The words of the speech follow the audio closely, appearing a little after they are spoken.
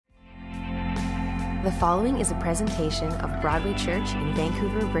The following is a presentation of Broadway Church in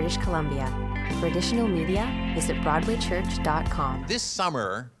Vancouver, British Columbia. For additional media, visit broadwaychurch.com. This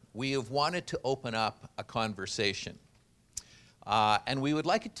summer, we have wanted to open up a conversation. And we would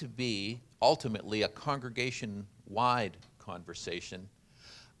like it to be, ultimately, a congregation-wide conversation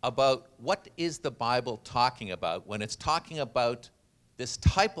about what is the Bible talking about when it's talking about this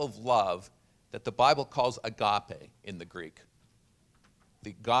type of love that the Bible calls agape in the Greek.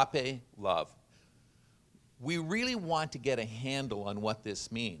 The agape love. We really want to get a handle on what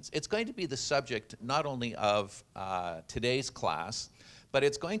this means. It's going to be the subject not only of today's class, but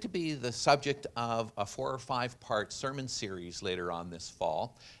it's going to be the subject of a 4 or 5 part sermon series later on this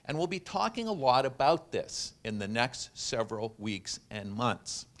fall. And we'll be talking a lot about this in the next several weeks and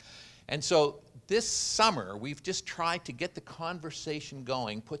months. And so this summer, we've just tried to get the conversation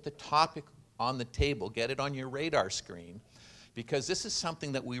going, put the topic on the table, get it on your radar screen, because this is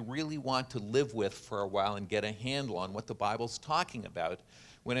something that we really want to live with for a while and get a handle on what the Bible's talking about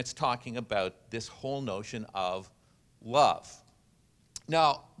when it's talking about this whole notion of love.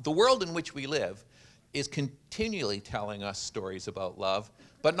 Now, the world in which we live is continually telling us stories about love,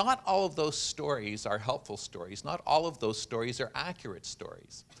 but not all of those stories are helpful stories. Not all of those stories are accurate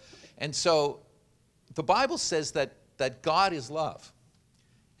stories. And so the Bible says that God is love.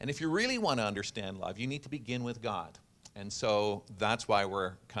 And if you really want to understand love, you need to begin with God. And so that's why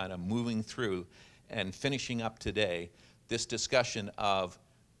we're kind of moving through and finishing up today this discussion of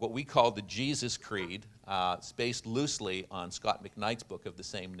what we call the Jesus Creed. It's based loosely on Scott McKnight's book of the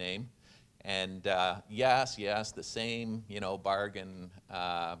same name. And yes, the same, bargain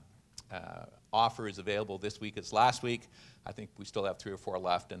offer is available this week as last week. I think we still have 3 or 4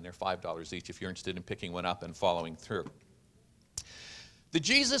 left, and they're $5 each if you're interested in picking one up and following through. The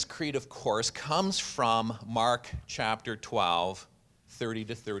Jesus Creed, of course, comes from Mark chapter 12, 30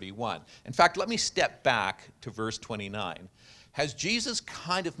 to 31. In fact, let me step back to verse 29. As Jesus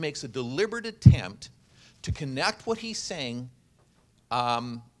kind of makes a deliberate attempt to connect what he's saying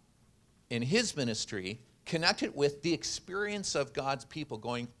in his ministry, connect it with the experience of God's people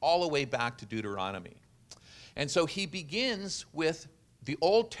going all the way back to Deuteronomy. And so he begins with the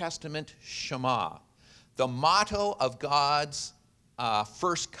Old Testament Shema, the motto of God's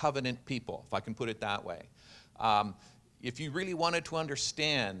first covenant people, if I can put it that way. If you really wanted to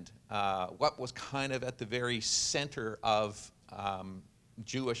understand what was kind of at the very center of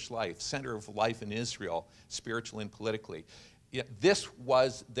Jewish life, center of life in Israel, spiritually and politically, this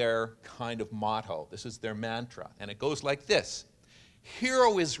was their kind of motto. This is their mantra. And it goes like this: Hear,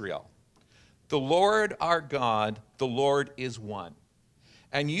 O Israel, the Lord our God, the Lord is one.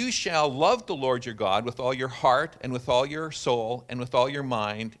 And you shall love the Lord your God with all your heart and with all your soul and with all your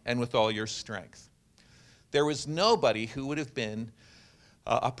mind and with all your strength. There was nobody who would have been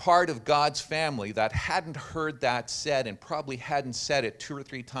a part of God's family that hadn't heard that said, and probably hadn't said it 2 or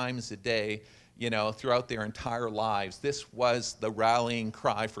 3 times a day, throughout their entire lives. This was the rallying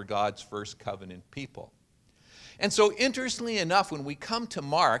cry for God's first covenant people. And so interestingly enough, when we come to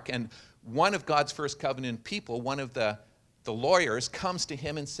Mark, and one of God's first covenant people, one of the lawyers, comes to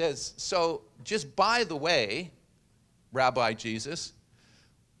him and says, so just by the way, Rabbi Jesus,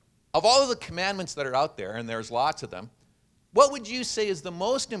 of all of the commandments that are out there, and there's lots of them, what would you say is the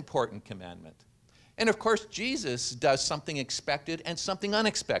most important commandment? And of course, Jesus does something expected and something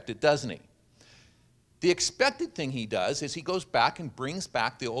unexpected, doesn't he? The expected thing he does is he goes back and brings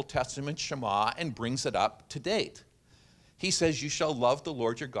back the Old Testament Shema and brings it up to date. He says, you shall love the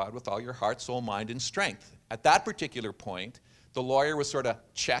Lord your God with all your heart, soul, mind, and strength. At that particular point, the lawyer was sort of,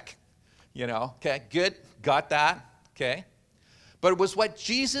 check, okay, good, got that, okay. But it was what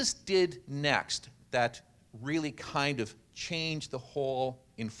Jesus did next that really kind of changed the whole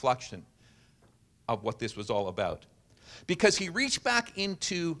inflection of what this was all about. Because he reached back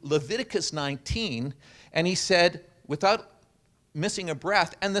into Leviticus 19, and he said, without missing a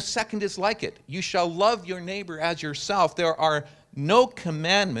breath, and the second is like it. You shall love your neighbor as yourself. There are no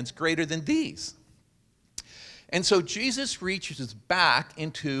commandments greater than these. And so Jesus reaches back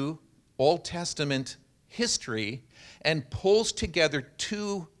into Old Testament history and pulls together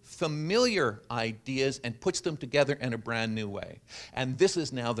 2 familiar ideas and puts them together in a brand new way. And this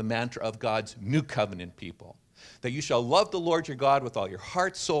is now the mantra of God's new covenant people. That you shall love the Lord your God with all your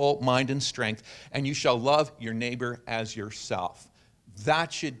heart, soul, mind, and strength, and you shall love your neighbor as yourself.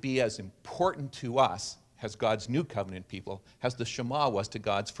 That should be as important to us as God's new covenant people as the Shema was to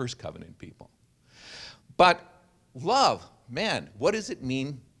God's first covenant people. But love, man, what does it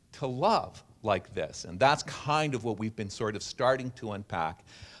mean to love like this? And that's kind of what we've been sort of starting to unpack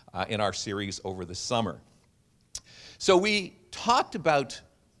in our series over the summer. So we talked about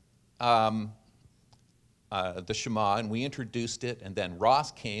the Shema, and we introduced it, and then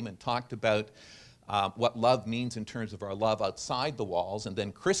Ross came and talked about what love means in terms of our love outside the walls, and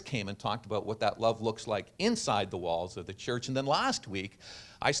then Chris came and talked about what that love looks like inside the walls of the church, and then last week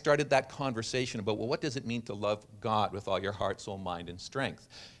I started that conversation about, well, what does it mean to love God with all your heart, soul, mind, and strength?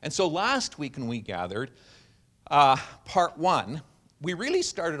 And so last week when we gathered, part one, we really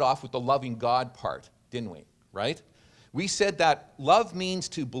started off with the loving God part, didn't we, right? We said that love means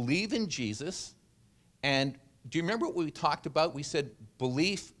to believe in Jesus, and do you remember what we talked about? We said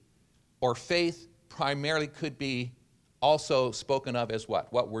belief or faith primarily could be also spoken of as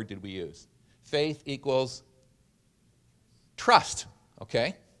what? What word did we use? Faith equals trust,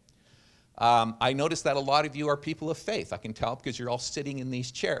 okay? I noticed that a lot of you are people of faith. I can tell because you're all sitting in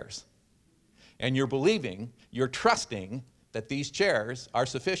these chairs. And you're believing, you're trusting that these chairs are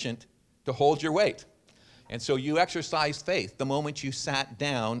sufficient to hold your weight. And so you exercised faith the moment you sat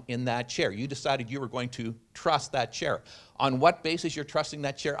down in that chair. You decided you were going to trust that chair. On what basis you're trusting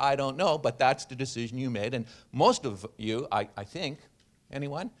that chair, I don't know, but that's the decision you made. And most of you, I think,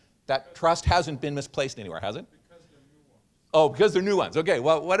 anyone, that trust hasn't been misplaced anywhere, has it? Because they're new ones. Oh, because they're new ones. Okay,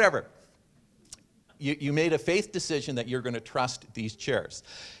 well, whatever. You made a faith decision that you're going to trust these chairs.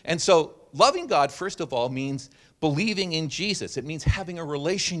 And so loving God, first of all, means believing in Jesus. It means having a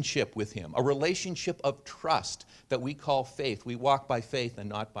relationship with him, a relationship of trust that we call faith. We walk by faith and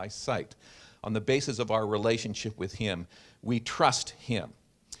not by sight. On the basis of our relationship with him, we trust him.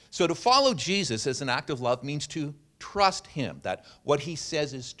 So to follow Jesus as an act of love means to trust him, that what he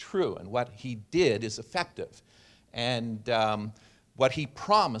says is true and what he did is effective. And what he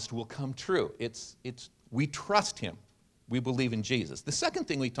promised will come true. We trust him. We believe in Jesus. The second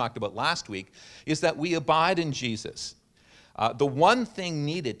thing we talked about last week is that we abide in Jesus. The one thing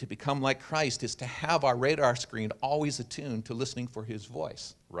needed to become like Christ is to have our radar screen always attuned to listening for his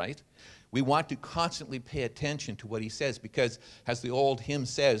voice, right? We want to constantly pay attention to what he says because, as the old hymn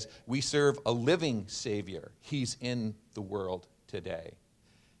says, we serve a living Savior. He's in the world today.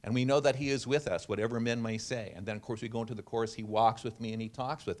 And we know that he is with us, whatever men may say. And then, of course, we go into the chorus, he walks with me and he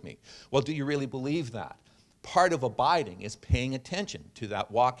talks with me. Well, do you really believe that? Part of abiding is paying attention to that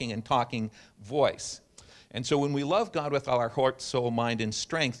walking and talking voice. And so when we love God with all our heart, soul, mind, and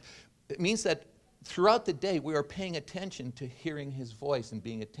strength, it means that throughout the day we are paying attention to hearing his voice and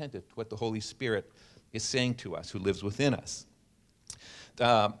being attentive to what the Holy Spirit is saying to us, who lives within us.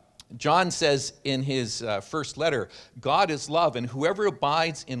 John says in his first letter, God is love, and whoever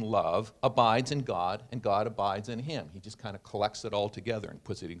abides in love abides in God, and God abides in him. He just kind of collects it all together and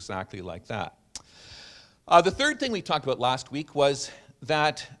puts it exactly like that. The third thing we talked about last week was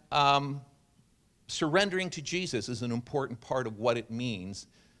that surrendering to Jesus is an important part of what it means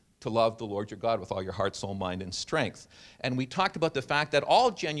to love the Lord your God with all your heart, soul, mind, and strength. And we talked about the fact that all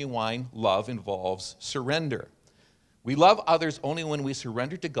genuine love involves surrender. We love others only when we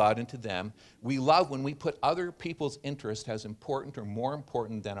surrender to God and to them. We love when we put other people's interest as important or more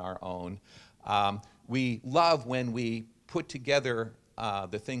important than our own. We love when we put together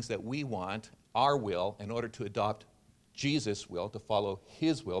the things that we want, our will, in order to adopt Jesus' will, to follow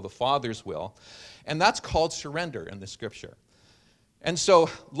his will, the Father's will. And that's called surrender in the Scripture. And so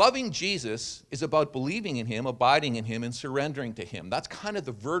loving Jesus is about believing in him, abiding in him, and surrendering to him. That's kind of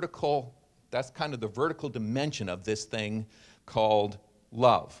the vertical dimension of this thing called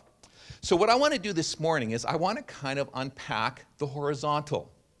love. So what I want to do this morning is I want to kind of unpack the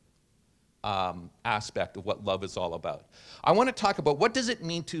horizontal aspect of what love is all about. I want to talk about what does it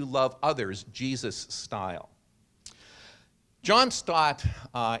mean to love others Jesus style. John Stott,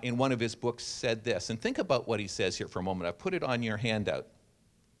 in one of his books, said this, and think about what he says here for a moment. I've put it on your handout.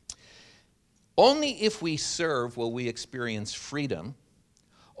 Only if we serve will we experience freedom.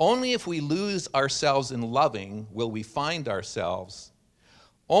 Only if we lose ourselves in loving will we find ourselves.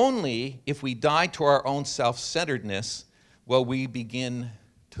 Only if we die to our own self-centeredness will we begin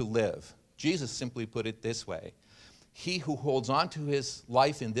to live. Jesus simply put it this way: he who holds on to his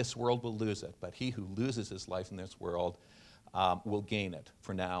life in this world will lose it, but he who loses his life in this world will gain it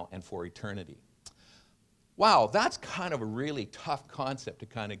for now and for eternity. Wow, that's kind of a really tough concept to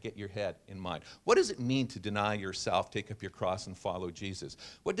kind of get your head in mind. What does it mean to deny yourself, take up your cross, and follow Jesus?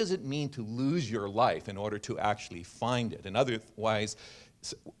 What does it mean to lose your life in order to actually find it? And otherwise,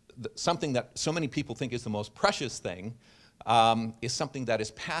 something that so many people think is the most precious thing is something that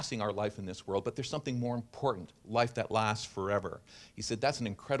is passing our life in this world, but there's something more important, life that lasts forever. He said that's an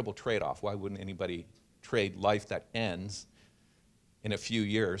incredible trade-off. Why wouldn't anybody trade life that ends in a few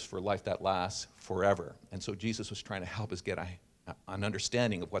years for life that lasts forever? And so Jesus was trying to help us get an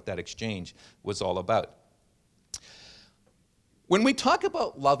understanding of what that exchange was all about. When we talk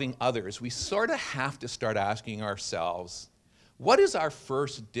about loving others, we sort of have to start asking ourselves, what is our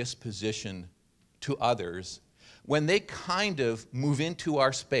first disposition to others when they kind of move into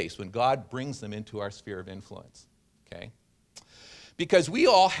our space, when God brings them into our sphere of influence? Okay? Because we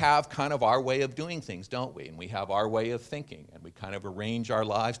all have kind of our way of doing things, don't we? And we have our way of thinking, and we kind of arrange our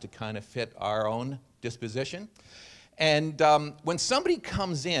lives to kind of fit our own disposition. And when somebody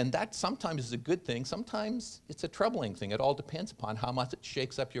comes in, that sometimes is a good thing, sometimes it's a troubling thing. It all depends upon how much it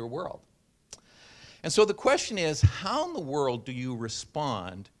shakes up your world. And so the question is, how in the world do you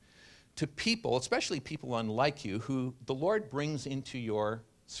respond to people, especially people unlike you, who the Lord brings into your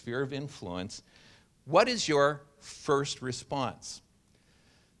sphere of influence? What is your first response?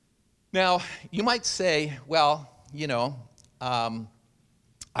 Now, you might say, well, I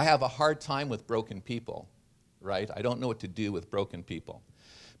have a hard time with broken people, right? I don't know what to do with broken people.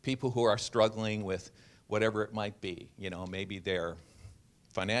 People who are struggling with whatever it might be. Maybe they're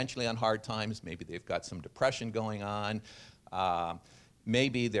financially on hard times, maybe they've got some depression going on,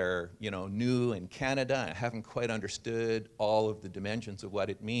 maybe they're new in Canada and haven't quite understood all of the dimensions of what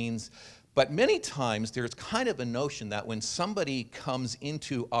it means. But many times there's kind of a notion that when somebody comes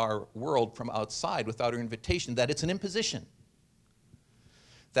into our world from outside without our invitation, that it's an imposition,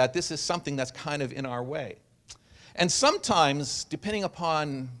 that this is something that's kind of in our way. And sometimes, depending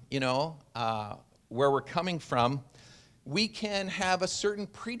upon where we're coming from, we can have a certain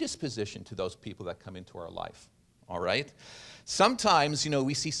predisposition to those people that come into our life, all right? Sometimes,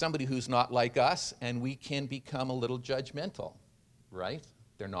 we see somebody who's not like us, and we can become a little judgmental, right?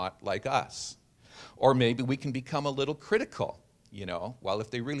 They're not like us. Or maybe we can become a little critical, well,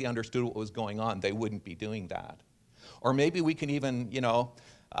 if they really understood what was going on, they wouldn't be doing that. Or maybe we can even,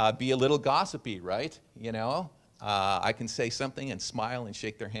 be a little gossipy, right? I can say something and smile and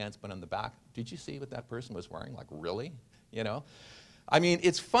shake their hands, but on the back, did you see what that person was wearing? Like, really? I mean,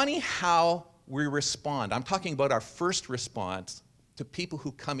 it's funny how we respond. I'm talking about our first response to people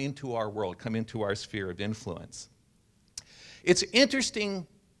who come into our world, come into our sphere of influence. It's interesting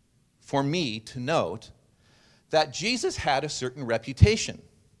for me to note that Jesus had a certain reputation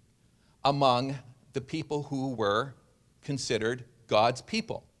among the people who were considered God's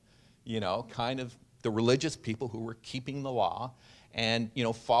people, kind of the religious people who were keeping the law and,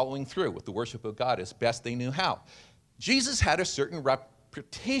 following through with the worship of God as best they knew how. Jesus had a certain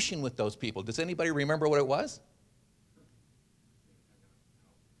reputation with those people. Does anybody remember what it was?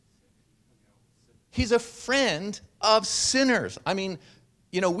 He's a friend of sinners. I mean,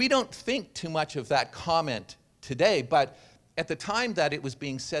 we don't think too much of that comment today, but at the time that it was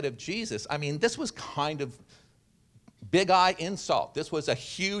being said of Jesus, I mean, this was kind of big eye insult. This was a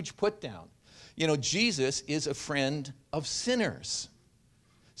huge put down. Jesus is a friend of sinners.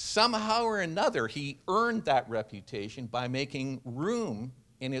 Somehow or another, he earned that reputation by making room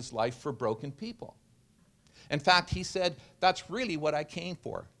in his life for broken people. In fact, he said, that's really what I came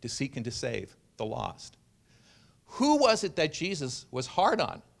for, to seek and to save the lost. Who was it that Jesus was hard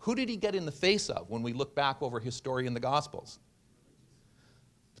on? Who did he get in the face of when we look back over his story in the Gospels?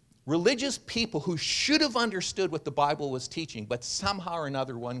 Religious people who should have understood what the Bible was teaching, but somehow or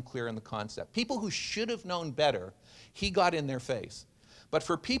another weren't clear in the concept. People who should have known better, he got in their face. But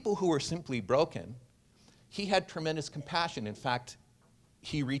for people who were simply broken, he had tremendous compassion. In fact,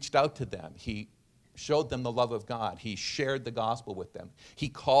 he reached out to them. He showed them the love of God. He shared the gospel with them. He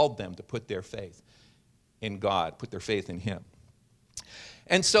called them to put their faith in God, put their faith in him.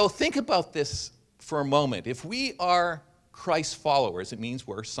 And so think about this for a moment. If we are Christ's followers, it means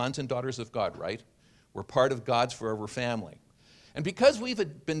we're sons and daughters of God, right? We're part of God's forever family. And because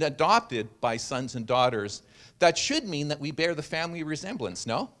we've been adopted by sons and daughters, that should mean that we bear the family resemblance,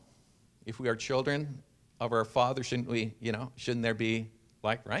 no? If we are children of our Father, shouldn't we, shouldn't there be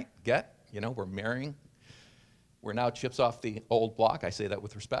right? We're marrying. We're now chips off the old block. I say that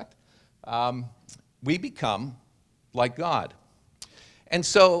with respect. We become like God. And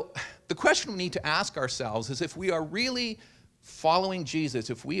so the question we need to ask ourselves is, if we are really following Jesus,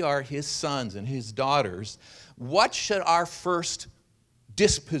 if we are his sons and his daughters, what should our first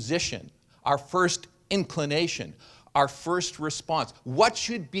disposition, our first inclination, our first response, what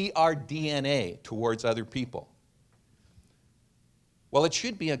should be our DNA towards other people? Well, it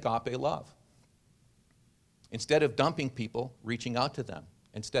should be agape love. Instead of dumping people, reaching out to them.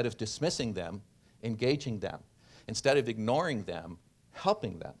 Instead of dismissing them, engaging them. Instead of ignoring them,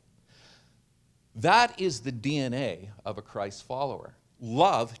 helping them. That is the DNA of a Christ follower.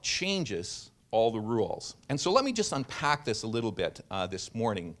 Love changes all the rules. And so let me just unpack this a little bit this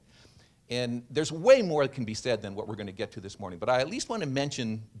morning. And there's way more that can be said than what we're going to get to this morning, but I at least want to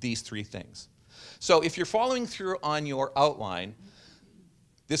mention these three things. So if you're following through on your outline,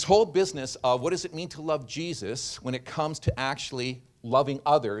 this whole business of what does it mean to love Jesus when it comes to actually loving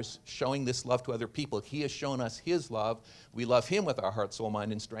others, showing this love to other people. He has shown us his love. We love him with our heart, soul,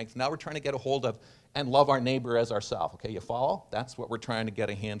 mind, and strength. Now we're trying to get a hold of and love our neighbor as ourselves. Okay, you follow? That's what we're trying to get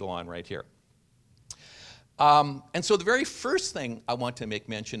a handle on right here. And so the very first thing I want to make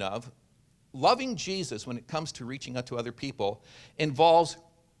mention of, loving Jesus when it comes to reaching out to other people involves,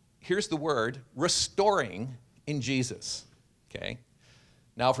 here's the word, restoring in Jesus. Okay?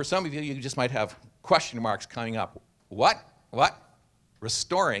 Now, for some of you, you just might have question marks coming up. What?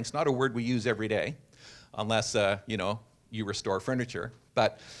 Restoring. It's not a word we use every day, unless, you restore furniture.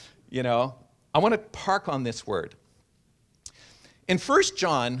 But, I want to park on this word. In 1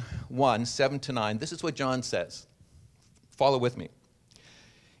 John 1, 7-9, this is what John says. Follow with me.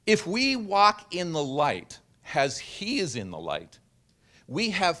 If we walk in the light as he is in the light,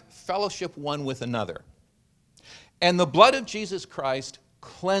 we have fellowship one with another. And the blood of Jesus Christ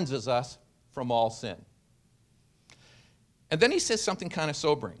cleanses us from all sin. And then he says something kind of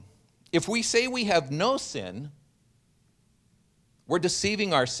sobering. If we say we have no sin, we're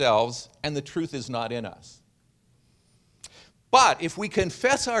deceiving ourselves and the truth is not in us. But if we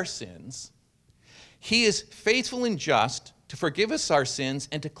confess our sins, he is faithful and just to forgive us our sins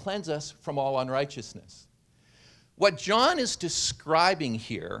and to cleanse us from all unrighteousness. What John is describing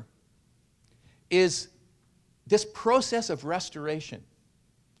here is this process of restoration,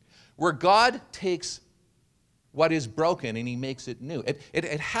 where God takes what is broken and he makes it new.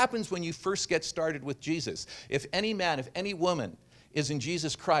 It happens when you first get started with Jesus. If any man, if any woman is in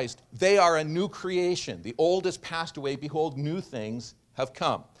Jesus Christ, they are a new creation. The old has passed away. Behold, new things have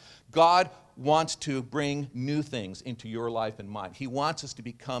come. God wants to bring new things into your life and mine. He wants us to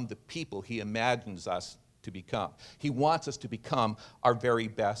become the people he imagines us to become. He wants us to become our very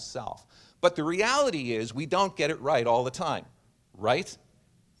best self. But the reality is we don't get it right all the time, right?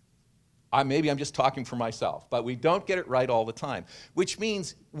 Maybe I'm just talking for myself, but we don't get it right all the time, which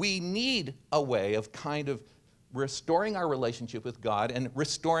means we need a way of kind of restoring our relationship with God and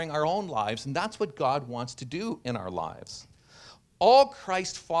restoring our own lives, and that's what God wants to do in our lives. All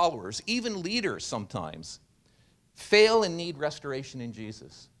Christ followers, even leaders sometimes, fail and need restoration in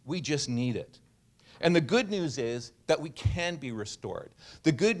Jesus. We just need it. And the good news is that we can be restored.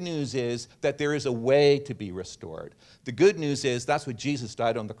 The good news is that there is a way to be restored. The good news is that's what Jesus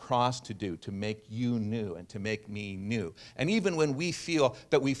died on the cross to do, to make you new and to make me new. And even when we feel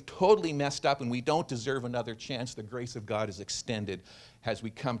that we've totally messed up and we don't deserve another chance, the grace of God is extended as we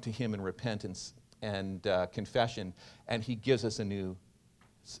come to him in repentance and confession, and he gives us another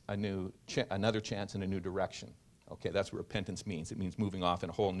chance in a new direction. Okay, that's what repentance means. It means moving off in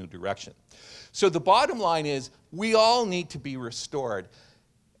a whole new direction. So the bottom line is we all need to be restored.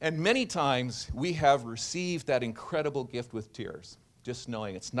 And many times we have received that incredible gift with tears, just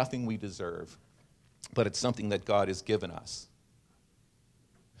knowing it's nothing we deserve, but it's something that God has given us.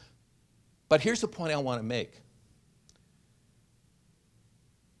 But here's the point I want to make.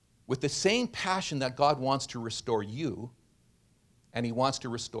 With the same passion that God wants to restore you, and he wants to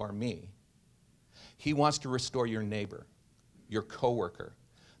restore me, he wants to restore your neighbor, your coworker,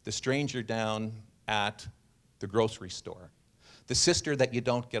 the stranger down at the grocery store, the sister that you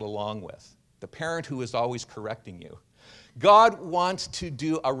don't get along with, the parent who is always correcting you. God wants to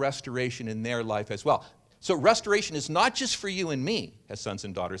do a restoration in their life as well. So restoration is not just for you and me as sons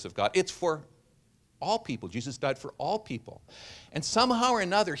and daughters of God. It's for all people. Jesus died for all people. And somehow or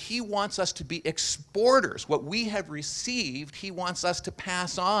another, he wants us to be exporters. What we have received, he wants us to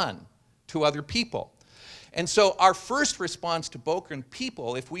pass on to other people. And so our first response to broken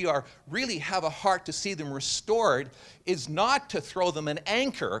people, if we are really have a heart to see them restored, is not to throw them an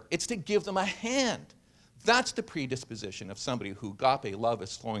anchor, it's to give them a hand. That's the predisposition of somebody who agape love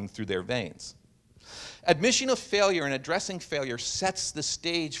is flowing through their veins. Admission of failure and addressing failure sets the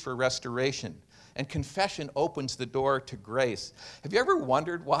stage for restoration, and confession opens the door to grace. Have you ever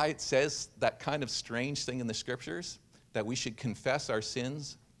wondered why it says that kind of strange thing in the scriptures, that we should confess our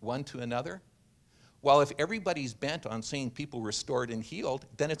sins one to another? Well, if everybody's bent on seeing people restored and healed,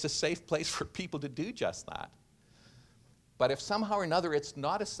 then it's a safe place for people to do just that. But if somehow or another it's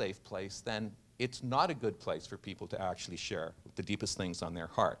not a safe place, then it's not a good place for people to actually share the deepest things on their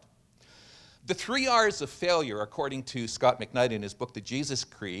heart. The 3 R's of failure, according to Scott McKnight in his book, The Jesus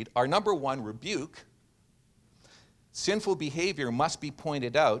Creed, are number 1, rebuke. Sinful behavior must be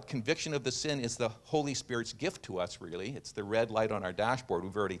pointed out. Conviction of the sin is the Holy Spirit's gift to us, really. It's the red light on our dashboard.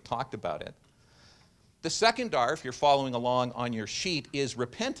 We've already talked about it. The second R, if you're following along on your sheet, is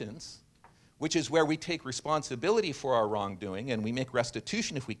repentance, which is where we take responsibility for our wrongdoing and we make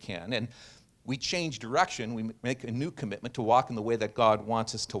restitution if we can. And we change direction, we make a new commitment to walk in the way that God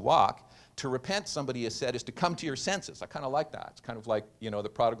wants us to walk. To repent, somebody has said, is to come to your senses. I kind of like that. It's kind of like,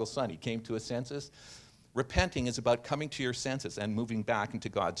 the prodigal son. He came to his senses. Repenting is about coming to your senses and moving back into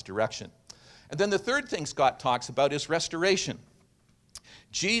God's direction. And then the third thing Scott talks about is restoration.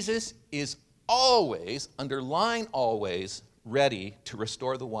 Jesus is always, underline always, ready to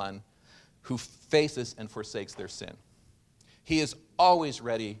restore the one who faces and forsakes their sin. He is always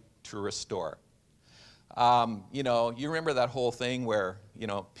ready to restore. You remember that whole thing where,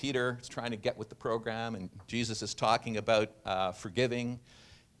 Peter is trying to get with the program and Jesus is talking about forgiving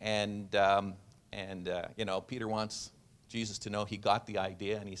and Peter wants Jesus to know he got the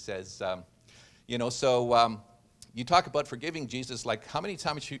idea and he says, you talk about forgiving, Jesus, like how many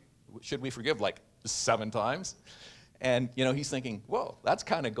times should we forgive? Like 7 times? And, he's thinking, whoa, that's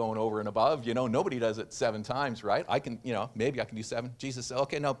kind of going over and above. Nobody does it 7 times, right? I can, maybe I can do 7. Jesus said,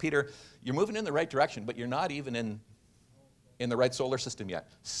 okay, no, Peter, you're moving in the right direction, but you're not even in the right solar system yet.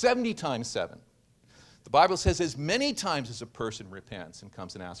 70 times 7. The Bible says as many times as a person repents and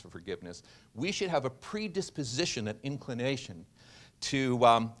comes and asks for forgiveness, we should have a predisposition, an inclination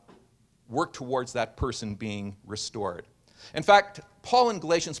to work towards that person being restored. In fact, Paul in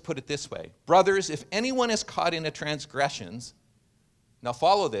Galatians put it this way, brothers, if anyone is caught in a transgressions, now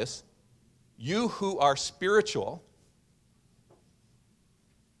follow this, you who are spiritual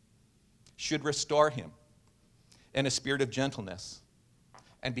should restore him in a spirit of gentleness.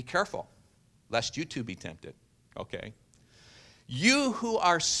 And be careful, lest you too be tempted, okay? You who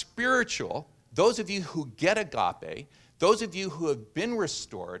are spiritual, those of you who get agape, those of you who have been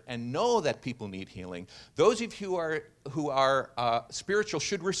restored and know that people need healing, those of you who are spiritual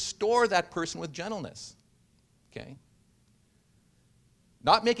should restore that person with gentleness, okay?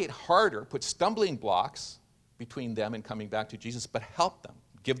 Not make it harder, put stumbling blocks between them and coming back to Jesus, but help them,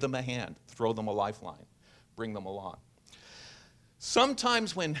 give them a hand, throw them a lifeline, bring them along.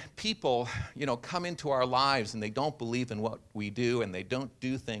 Sometimes when people, come into our lives and they don't believe in what we do and they don't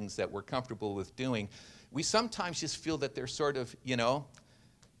do things that we're comfortable with doing, we sometimes just feel that they're sort of,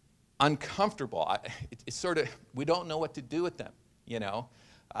 uncomfortable. It's sort of, we don't know what to do with them,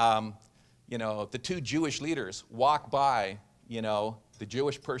 the 2 Jewish leaders walk by, the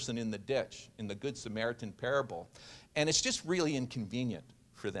Jewish person in the ditch in the Good Samaritan parable, and it's just really inconvenient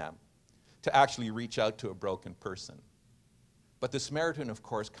for them to actually reach out to a broken person. But the Samaritan, of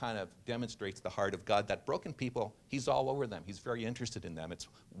course, kind of demonstrates the heart of God, that broken people, he's all over them. He's very interested in them. It's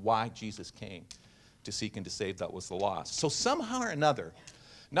why Jesus came, to seek and to save that was the lost. So somehow or another,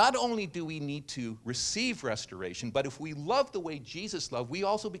 not only do we need to receive restoration, but if we love the way Jesus loved, we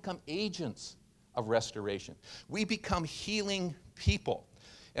also become agents of restoration. We become healing people.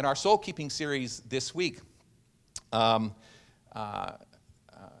 In our soul-keeping series this week, John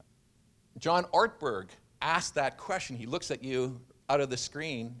Ortberg asked that question. He looks at you out of the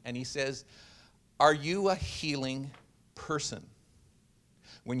screen and he says, are you a healing person?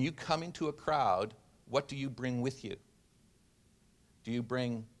 When you come into a crowd, what do you bring with you? Do you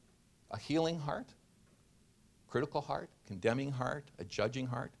bring a healing heart, critical heart, condemning heart, a judging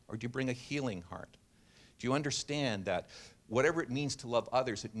heart, or do you bring a healing heart? Do you understand that whatever it means to love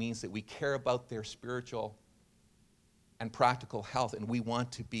others, it means that we care about their spiritual and practical health, and we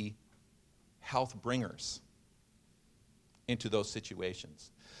want to be health bringers into those situations.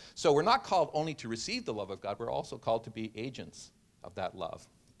 So we're not called only to receive the love of God, we're also called to be agents of that love.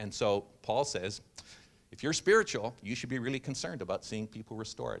 And so Paul says, if you're spiritual, you should be really concerned about seeing people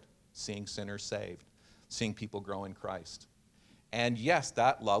restored, seeing sinners saved, seeing people grow in Christ. And yes,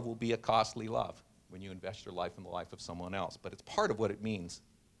 that love will be a costly love when you invest your life in the life of someone else, but it's part of what it means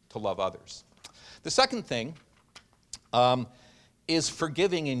to love others. The second thing is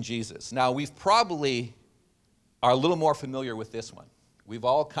forgiving in Jesus. Now, we've probably are a little more familiar with this one. We've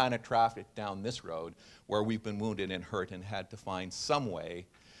all kind of trafficked down this road where we've been wounded and hurt and had to find some way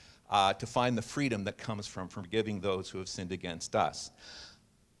to find the freedom that comes from forgiving those who have sinned against us.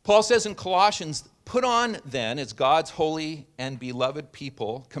 Paul says in Colossians, put on then, as God's holy and beloved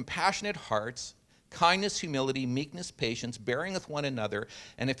people, compassionate hearts, kindness, humility, meekness, patience, bearing with one another,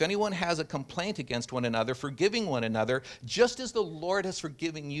 and if anyone has a complaint against one another, forgiving one another, just as the Lord has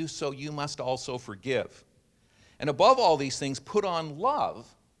forgiven you, so you must also forgive. And above all these things, put on love,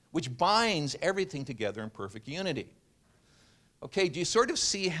 which binds everything together in perfect unity. Okay, do you sort of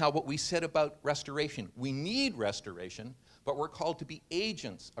see how what we said about restoration? We need restoration, but we're called to be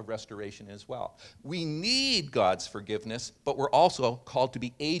agents of restoration as well. We need God's forgiveness, but we're also called to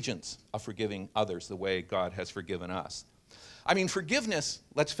be agents of forgiving others the way God has forgiven us. I mean, forgiveness,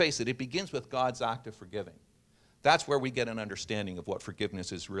 let's face it, it begins with God's act of forgiving. That's where we get an understanding of what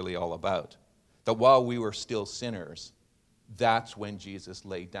forgiveness is really all about. that while we were still sinners, that's when Jesus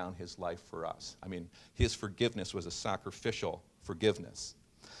laid down his life for us. I mean, his forgiveness was a sacrificial forgiveness.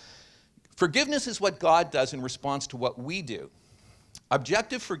 Forgiveness is what God does in response to what we do.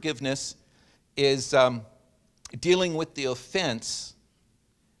 Objective forgiveness is dealing with the offense,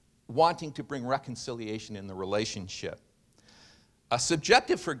 wanting to bring reconciliation in the relationship. A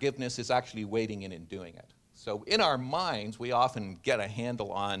subjective forgiveness is actually waiting in and doing it. So in our minds, we often get a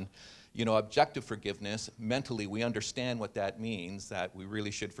handle on, objective forgiveness. Mentally, we understand what that means, that we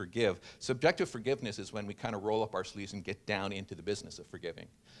really should forgive. Subjective forgiveness is when we kind of roll up our sleeves and get down into the business of forgiving.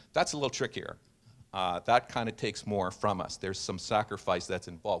 That's a little trickier. That kind of takes more from us. There's some sacrifice that's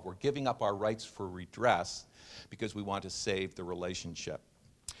involved. We're giving up our rights for redress because we want to save the relationship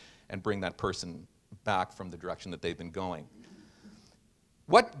and bring that person back from the direction that they've been going.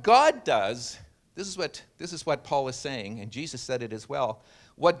 What God does, this is what Paul is saying, and Jesus said it as well.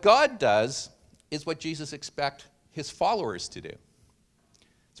 What God does is what Jesus expects his followers to do.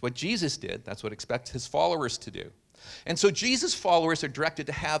 It's what Jesus did. That's what expects his followers to do. And so Jesus' followers are directed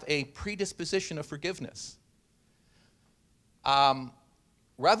to have a predisposition of forgiveness.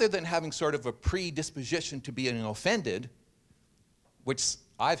 Rather than having sort of a predisposition to being offended, which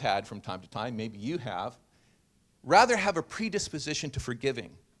I've had from time to time, maybe you have, rather have a predisposition to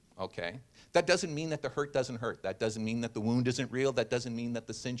forgiving, okay? That doesn't mean that the hurt doesn't hurt. That doesn't mean that the wound isn't real. That doesn't mean that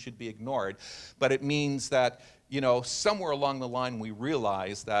the sin should be ignored. But it means that, somewhere along the line we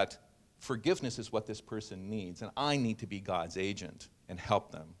realize that forgiveness is what this person needs, and I need to be God's agent and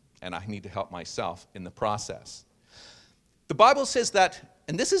help them, and I need to help myself in the process. The Bible says that,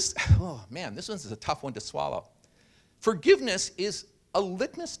 and this is, this one's a tough one to swallow. Forgiveness is a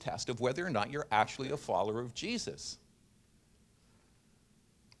litmus test of whether or not you're actually a follower of Jesus.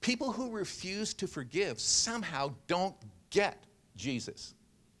 People who refuse to forgive somehow don't get Jesus.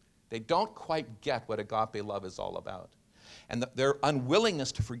 They don't quite get what agape love is all about. And their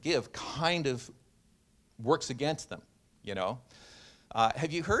unwillingness to forgive kind of works against them,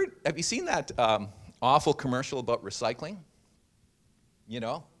 Have you seen that awful commercial about recycling?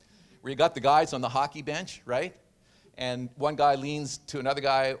 Where you got the guys on the hockey bench, right? And one guy leans to another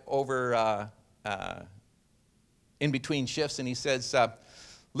guy over in between shifts, and he says,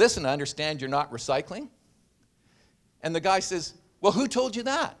 listen, I understand you're not recycling. And the guy says, well, who told you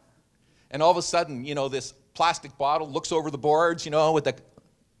that? And all of a sudden, this plastic bottle looks over the boards, with the,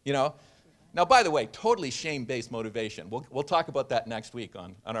 Now, by the way, totally shame-based motivation. We'll talk about that next week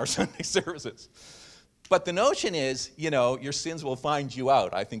on our Sunday services. But the notion is, your sins will find you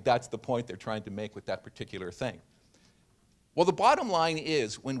out. I think that's the point they're trying to make with that particular thing. Well, the bottom line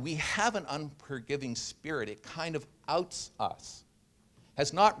is, when we have an unforgiving spirit, it kind of outs us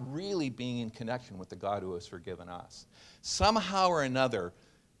as not really being in connection with the God who has forgiven us. Somehow or another,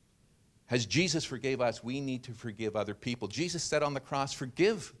 as Jesus forgave us, we need to forgive other people. Jesus said on the cross,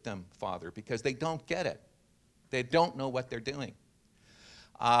 forgive them, Father, because they don't get it. They don't know what they're doing.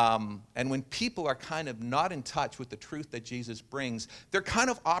 And when people are kind of not in touch with the truth that Jesus brings, they're kind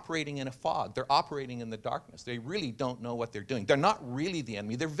of operating in a fog. They're operating in the darkness. They really don't know what they're doing. They're not really the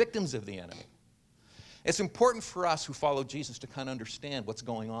enemy. They're victims of the enemy. It's important for us who follow Jesus to kind of understand what's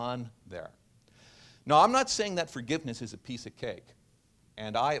going on there. Now, I'm not saying that forgiveness is a piece of cake.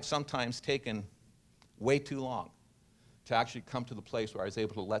 And I have sometimes taken way too long to actually come to the place where I was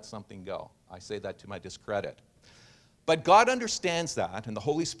able to let something go. I say that to my discredit. But God understands that, and the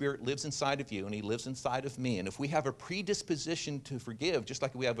Holy Spirit lives inside of you, and he lives inside of me. And if we have a predisposition to forgive, just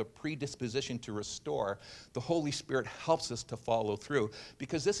like we have a predisposition to restore, the Holy Spirit helps us to follow through,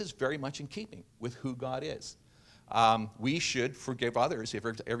 because this is very much in keeping with who God is. We should forgive others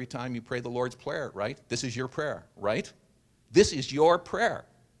every time you pray the Lord's Prayer, right? This is your prayer, right? This is your prayer.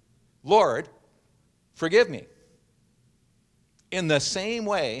 Lord, forgive me. In the same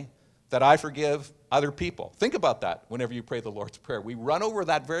way that I forgive other people. Think about that whenever you pray the Lord's Prayer. We run over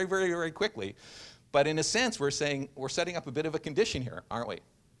that very, very, very quickly. But in a sense, we're setting up a bit of a condition here, aren't we?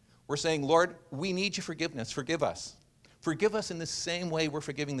 We're saying, Lord, we need your forgiveness. Forgive us. Forgive us in the same way we're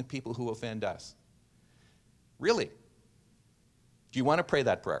forgiving the people who offend us. Really? Do you want to pray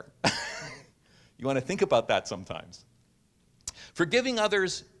that prayer? You want to think about that sometimes. Forgiving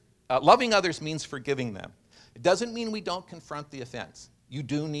others, loving others means forgiving them. It doesn't mean we don't confront the offense. You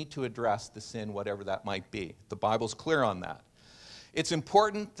do need to address the sin, whatever that might be. The Bible's clear on that. It's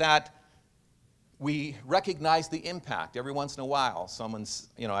important that we recognize the impact. Every once in a while,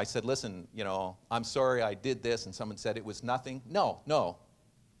 I said, listen, I'm sorry I did this, and someone said it was nothing. No,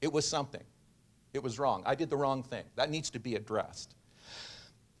 it was something. It was wrong. I did the wrong thing. That needs to be addressed.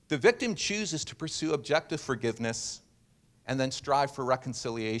 The victim chooses to pursue objective forgiveness and then strive for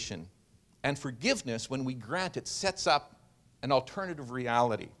reconciliation And forgiveness, when we grant it, sets up an alternative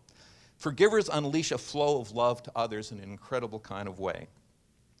reality. Forgivers unleash a flow of love to others in an incredible kind of way.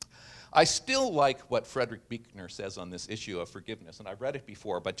 I still like what Frederick Buechner says on this issue of forgiveness, and I've read it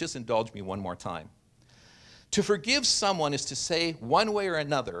before, but just indulge me one more time. To forgive someone is to say, one way or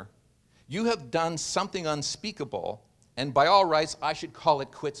another, you have done something unspeakable, and by all rights, I should call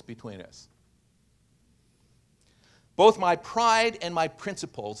it quits between us. Both my pride and my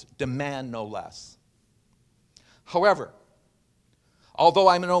principles demand no less. However, although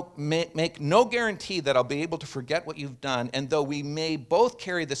I make no guarantee that I'll be able to forget what you've done, and though we may both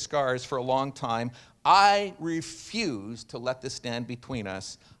carry the scars for a long time, I refuse to let this stand between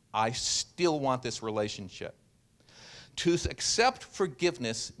us. I still want this relationship. To accept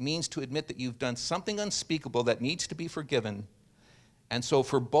forgiveness means to admit that you've done something unspeakable that needs to be forgiven. And so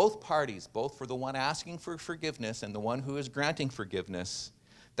for both parties, both for the one asking for forgiveness and the one who is granting forgiveness,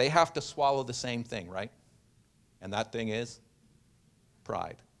 they have to swallow the same thing, right? And that thing is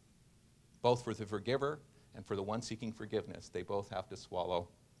pride. Both for the forgiver and for the one seeking forgiveness, they both have to swallow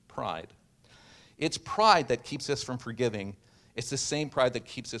pride. It's pride that keeps us from forgiving. It's the same pride that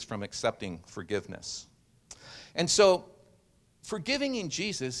keeps us from accepting forgiveness. And so forgiving in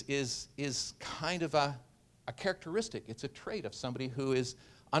Jesus is kind of a characteristic. It's a trait of somebody who is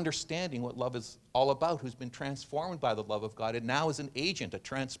understanding what love is all about, who's been transformed by the love of God, and now is an agent, a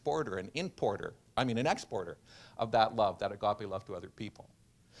transporter, an exporter of that love, that agape love to other people.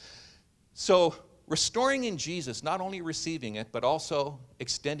 So restoring in Jesus, not only receiving it, but also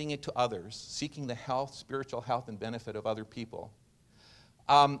extending it to others, seeking the health, spiritual health and benefit of other people.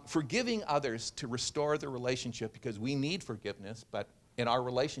 Forgiving others to restore the relationship, because we need forgiveness, but in our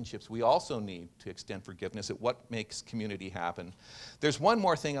relationships, we also need to extend forgiveness at what makes community happen. There's one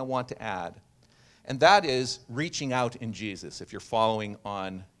more thing I want to add, and that is reaching out in Jesus, if you're following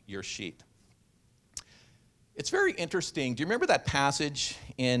on your sheet. It's very interesting. Do you remember that passage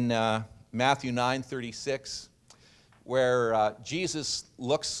in Matthew 9:36, where Jesus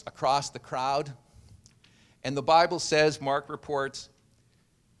looks across the crowd? And the Bible says, Mark reports,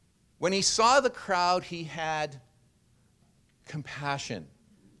 when he saw the crowd, he had compassion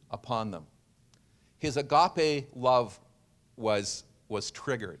upon them. His agape love was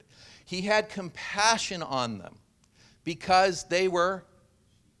triggered. He had compassion on them because they were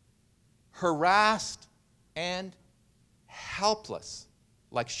harassed and helpless,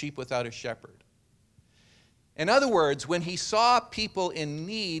 like sheep without a shepherd. In other words, when he saw people in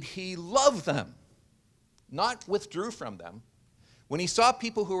need, he loved them, not withdrew from them. When he saw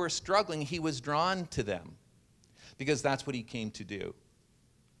people who were struggling, he was drawn to them, because that's what he came to do.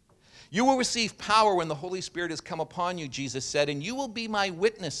 You will receive power when the Holy Spirit has come upon you, Jesus said, and you will be my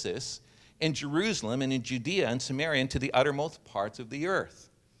witnesses in Jerusalem and in Judea and Samaria and to the uttermost parts of the earth.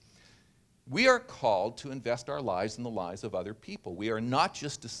 We are called to invest our lives in the lives of other people. We are not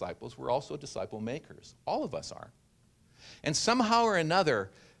just disciples, we're also disciple makers. All of us are. And somehow or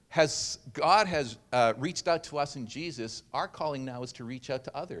another, God has reached out to us in Jesus. Our calling now is to reach out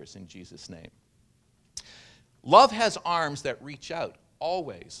to others in Jesus' name. Love has arms that reach out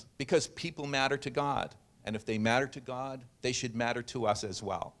always, because people matter to God. And if they matter to God, they should matter to us as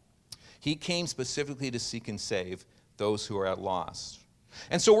well. He came specifically to seek and save those who are at loss.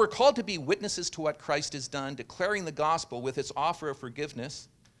 And so we're called to be witnesses to what Christ has done, declaring the gospel with its offer of forgiveness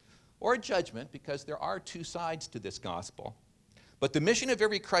or judgment, because there are two sides to this gospel. But the mission of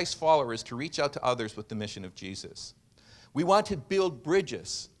every Christ follower is to reach out to others with the mission of Jesus. We want to build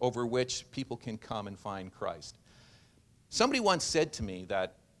bridges over which people can come and find Christ. Somebody once said to me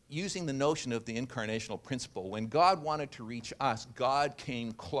that, using the notion of the incarnational principle, when God wanted to reach us, God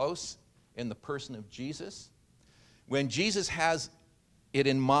came close in the person of Jesus. When Jesus has it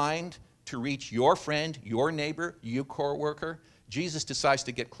in mind to reach your friend, your neighbor, your coworker, Jesus decides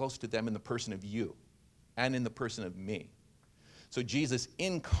to get close to them in the person of you and in the person of me. So Jesus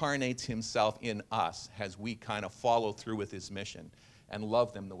incarnates himself in us as we kind of follow through with his mission and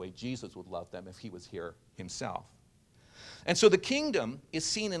love them the way Jesus would love them if he was here himself. And so the kingdom is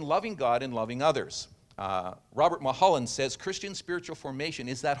seen in loving God and loving others. Robert Mulholland says Christian spiritual formation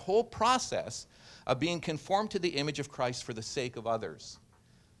is that whole process of being conformed to the image of Christ for the sake of others.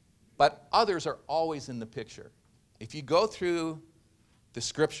 But others are always in the picture. If you go through the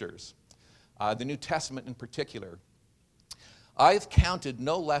scriptures, the New Testament in particular, I've counted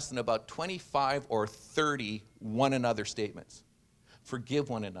no less than about 25 or 30 one another statements. Forgive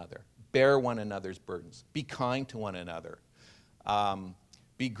one another. Bear one another's burdens. Be kind to one another.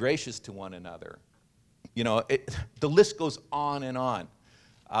 Be gracious to one another. You know, the list goes on and on.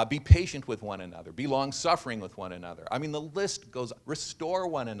 Be patient with one another. Be long-suffering with one another. I mean, the list goes, restore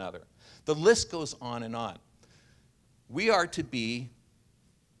one another. The list goes on and on. We are to be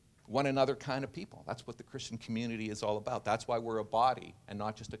one another kind of people. That's what the Christian community is all about. That's why we're a body and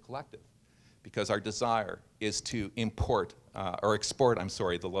not just a collective, because our desire is to export,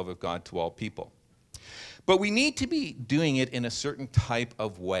 the love of God to all people. But we need to be doing it in a certain type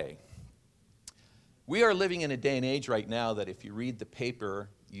of way. We are living in a day and age right now that if you read the paper,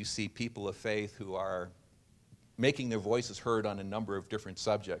 you see people of faith who are making their voices heard on a number of different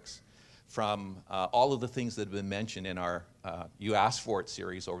subjects, from all of the things that have been mentioned in our You Asked For It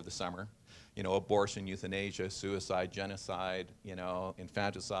series over the summer. You know, abortion, euthanasia, suicide, genocide,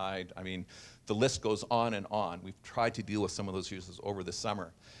 infanticide. I mean, the list goes on and on. We've tried to deal with some of those issues over the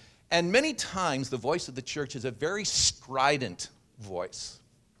summer. And many times the voice of the church is a very strident voice.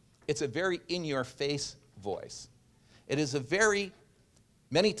 It's a very in-your-face voice. It is a very,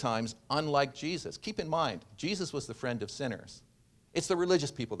 many times, unlike Jesus. Keep in mind, Jesus was the friend of sinners. It's the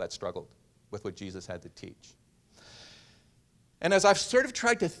religious people that struggled with what Jesus had to teach. And as I've sort of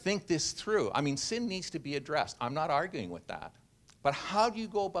tried to think this through, I mean, sin needs to be addressed. I'm not arguing with that. But how do you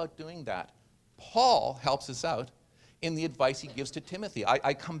go about doing that? Paul helps us out in the advice he gives to Timothy.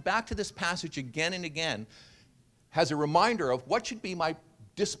 I come back to this passage again and again as a reminder of what should be my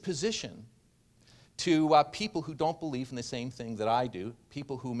disposition to people who don't believe in the same thing that I do,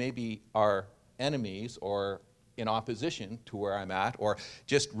 people who maybe are enemies or in opposition to where I'm at, or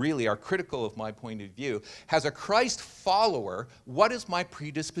just really are critical of my point of view. As a Christ follower, what is my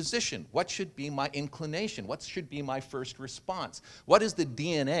predisposition? What should be my inclination? What should be my first response? What is the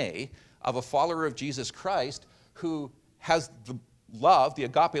DNA of a follower of Jesus Christ who has the love, the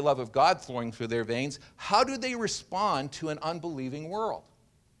agape love of God flowing through their veins? How do they respond to an unbelieving world?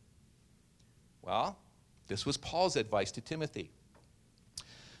 Well, this was Paul's advice to Timothy.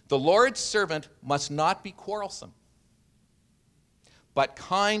 The Lord's servant must not be quarrelsome, but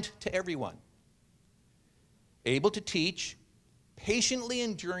kind to everyone, able to teach, patiently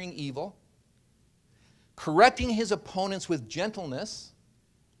enduring evil, correcting his opponents with gentleness.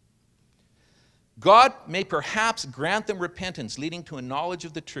 God may perhaps grant them repentance, leading to a knowledge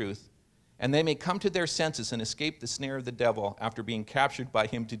of the truth, and they may come to their senses and escape the snare of the devil after being captured by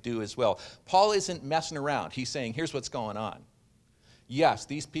him to do as well. Paul isn't messing around. He's saying, here's what's going on. Yes,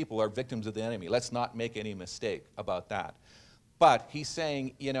 these people are victims of the enemy. Let's not make any mistake about that. But he's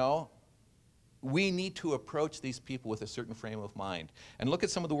saying, we need to approach these people with a certain frame of mind. And look at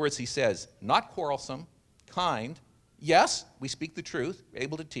some of the words he says. Not quarrelsome, kind. Yes, we speak the truth,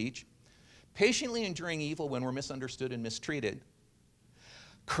 able to teach. Patiently enduring evil when we're misunderstood and mistreated.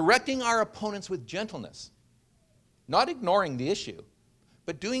 Correcting our opponents with gentleness. Not ignoring the issue,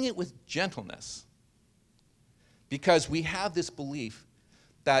 but doing it with gentleness. Because we have this belief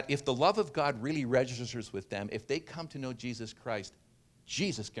that if the love of God really registers with them, if they come to know Jesus Christ,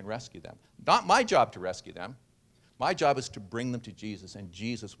 Jesus can rescue them. Not my job to rescue them. My job is to bring them to Jesus, and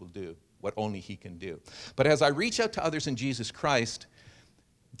Jesus will do what only he can do. But as I reach out to others in Jesus Christ,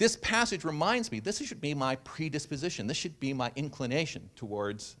 this passage reminds me, this should be my predisposition. This should be my inclination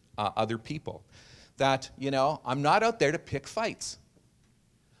towards other people. That, I'm not out there to pick fights.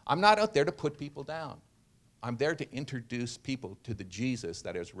 I'm not out there to put people down. I'm there to introduce people to the Jesus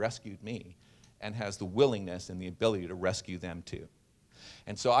that has rescued me and has the willingness and the ability to rescue them too.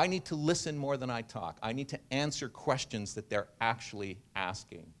 And so I need to listen more than I talk. I need to answer questions that they're actually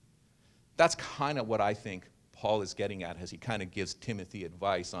asking. That's kind of what I think Paul is getting at as he kind of gives Timothy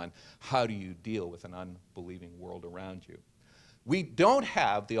advice on how do you deal with an unbelieving world around you. We don't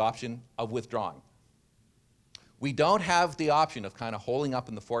have the option of withdrawing. We don't have the option of kind of holding up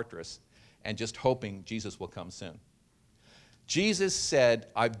in the fortress and just hoping Jesus will come soon. Jesus said,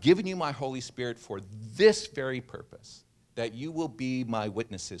 I've given you my Holy Spirit for this very purpose, that you will be my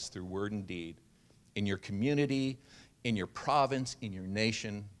witnesses through word and deed in your community, in your province, in your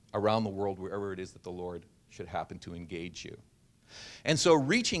nation, around the world, wherever it is that the Lord should happen to engage you. And so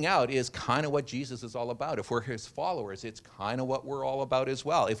reaching out is kind of what Jesus is all about. If we're his followers, it's kind of what we're all about as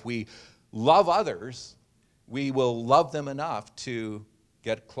well. If we love others, we will love them enough to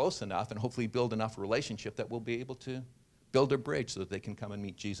get close enough and hopefully build enough relationship that we'll be able to build a bridge so that they can come and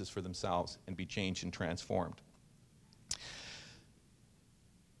meet Jesus for themselves and be changed and transformed.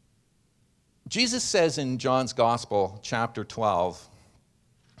 Jesus says in John's Gospel, chapter 12,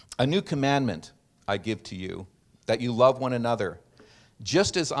 a new commandment I give to you, that you love one another.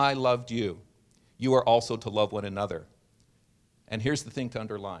 Just as I loved you, you are also to love one another. And here's the thing to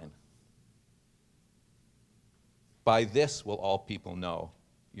underline. By this will all people know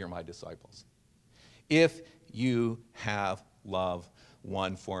you're my disciples, if you have love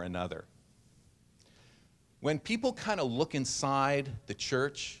one for another. When people kind of look inside the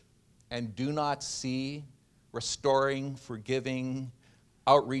church and do not see restoring, forgiving,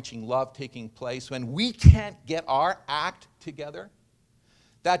 outreaching love taking place, when we can't get our act together,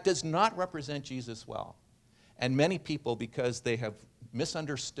 that does not represent Jesus well. And many people, because they have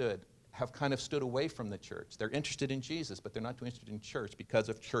misunderstood, have kind of stood away from the church. They're interested in Jesus, but they're not too interested in church because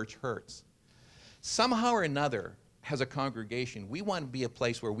of church hurts. Somehow or another, as a congregation, we want to be a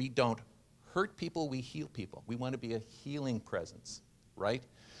place where we don't hurt people, we heal people. We want to be a healing presence, right?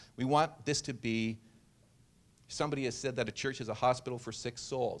 We want this to be, somebody has said that a church is a hospital for sick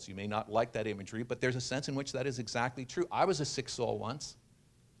souls. You may not like that imagery, but there's a sense in which that is exactly true. I was a sick soul once,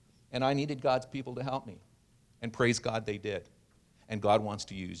 and I needed God's people to help me. And praise God they did. And God wants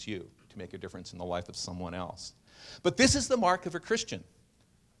to use you to make a difference in the life of someone else. But this is the mark of a Christian.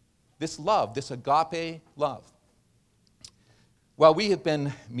 This love, this agape love. Well, we have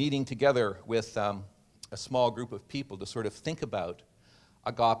been meeting together with a small group of people to sort of think about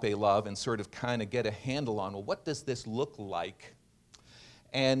agape love and sort of kind of get a handle on, well, what does this look like?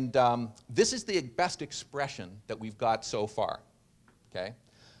 And this is the best expression that we've got so far, okay?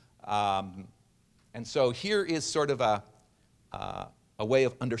 And so here is sort of a way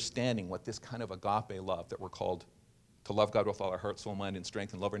of understanding what this kind of agape love that we're called to love God with all our heart, soul, mind, and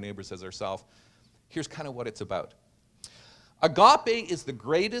strength, and love our neighbors as ourselves. Here's kind of what it's about. Agape is the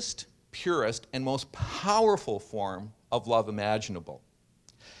greatest, purest, and most powerful form of love imaginable.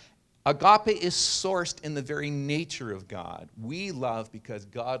 Agape is sourced in the very nature of God. We love because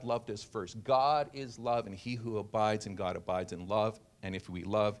God loved us first. God is love, and he who abides in God abides in love, and if we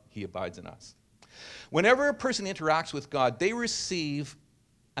love, he abides in us. Whenever a person interacts with God, they receive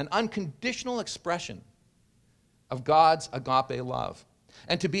an unconditional expression of God's agape love.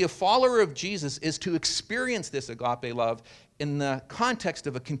 And to be a follower of Jesus is to experience this agape love in the context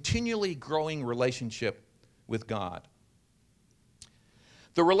of a continually growing relationship with God.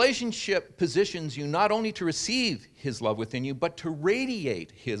 The relationship positions you not only to receive his love within you, but to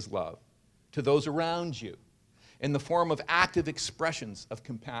radiate his love to those around you in the form of active expressions of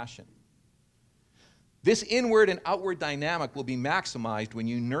compassion. This inward and outward dynamic will be maximized when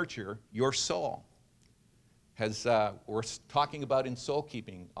you nurture your soul. As we're talking about in soul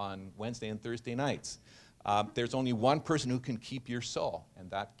keeping on Wednesday and Thursday nights, there's only one person who can keep your soul, and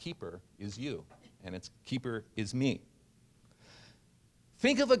that keeper is you, and its keeper is me.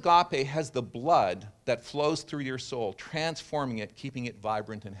 Think of agape as the blood that flows through your soul, transforming it, keeping it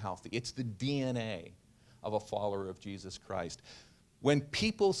vibrant and healthy. It's the DNA of a follower of Jesus Christ. When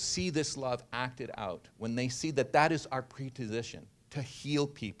people see this love acted out, when they see that that is our predisposition to heal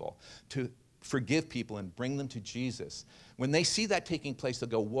people, to forgive people and bring them to Jesus, when they see that taking place, they'll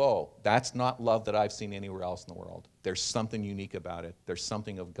go, whoa, that's not love that I've seen anywhere else in the world. There's something unique about it. There's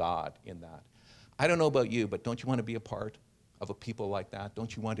something of God in that. I don't know about you, but don't you want to be a part of a people like that?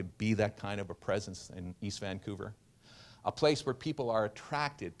 Don't you want to be that kind of a presence in East Vancouver? A place where people are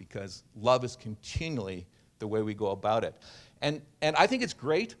attracted because love is continually the way we go about it. And I think it's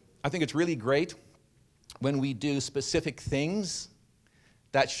great. I think it's really great when we do specific things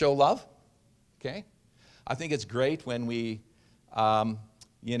that show love. Okay? I think it's great when we, have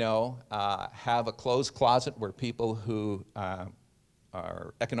a clothes closet where people who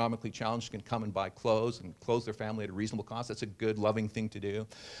are economically challenged can come and buy clothes and clothe their family at a reasonable cost. That's a good, loving thing to do.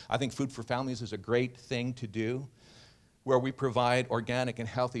 I think Food for Families is a great thing to do, where we provide organic and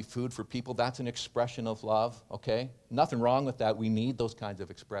healthy food for people. That's an expression of love, okay? Nothing wrong with that. We need those kinds of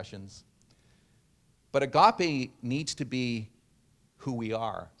expressions. But agape needs to be who we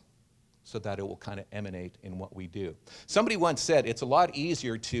are, so that it will kind of emanate in what we do. Somebody once said, it's a lot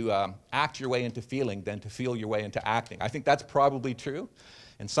easier to act your way into feeling than to feel your way into acting. I think that's probably true.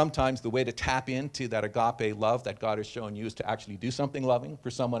 And sometimes the way to tap into that agape love that God has shown you is to actually do something loving for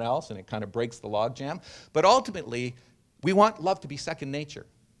someone else, and it kind of breaks the logjam. But ultimately, we want love to be second nature.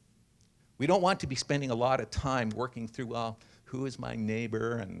 We don't want to be spending a lot of time working through, well, who is my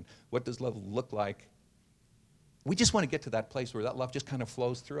neighbor and what does love look like? We just want to get to that place where that love just kind of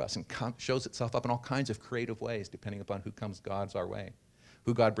flows through us and shows itself up in all kinds of creative ways, depending upon who comes God's our way,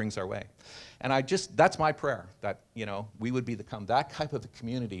 who God brings our way. And that's my prayer, that, we would become that type of a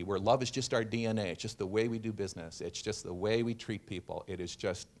community where love is just our DNA. It's just the way we do business. It's just the way we treat people. It is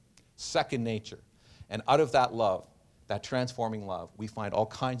just second nature. And out of that love, that transforming love, we find all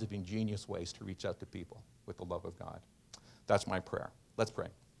kinds of ingenious ways to reach out to people with the love of God. That's my prayer. Let's pray.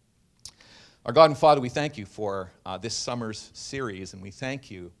 Our God and Father, we thank you for this summer's series, and we thank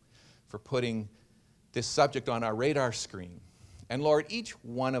you for putting this subject on our radar screen And Lord, each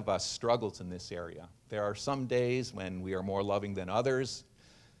one of us struggles in this area. There are some days when we are more loving than others.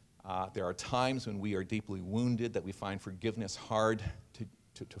 There are times when we are deeply wounded that we find forgiveness hard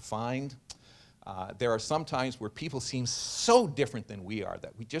to find. There are some times where people seem so different than we are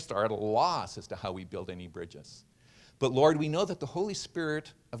that we just are at a loss as to how we build any bridges. But Lord, we know that the Holy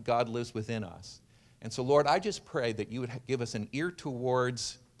Spirit of God lives within us. And so Lord, I just pray that you would give us an ear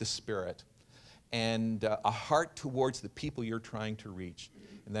towards the Spirit and a heart towards the people you're trying to reach,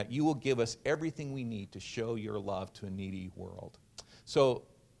 and that you will give us everything we need to show your love to a needy world. So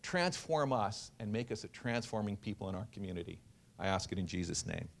transform us and make us a transforming people in our community. I ask it in Jesus'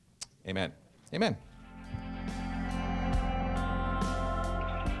 name. Amen. Amen.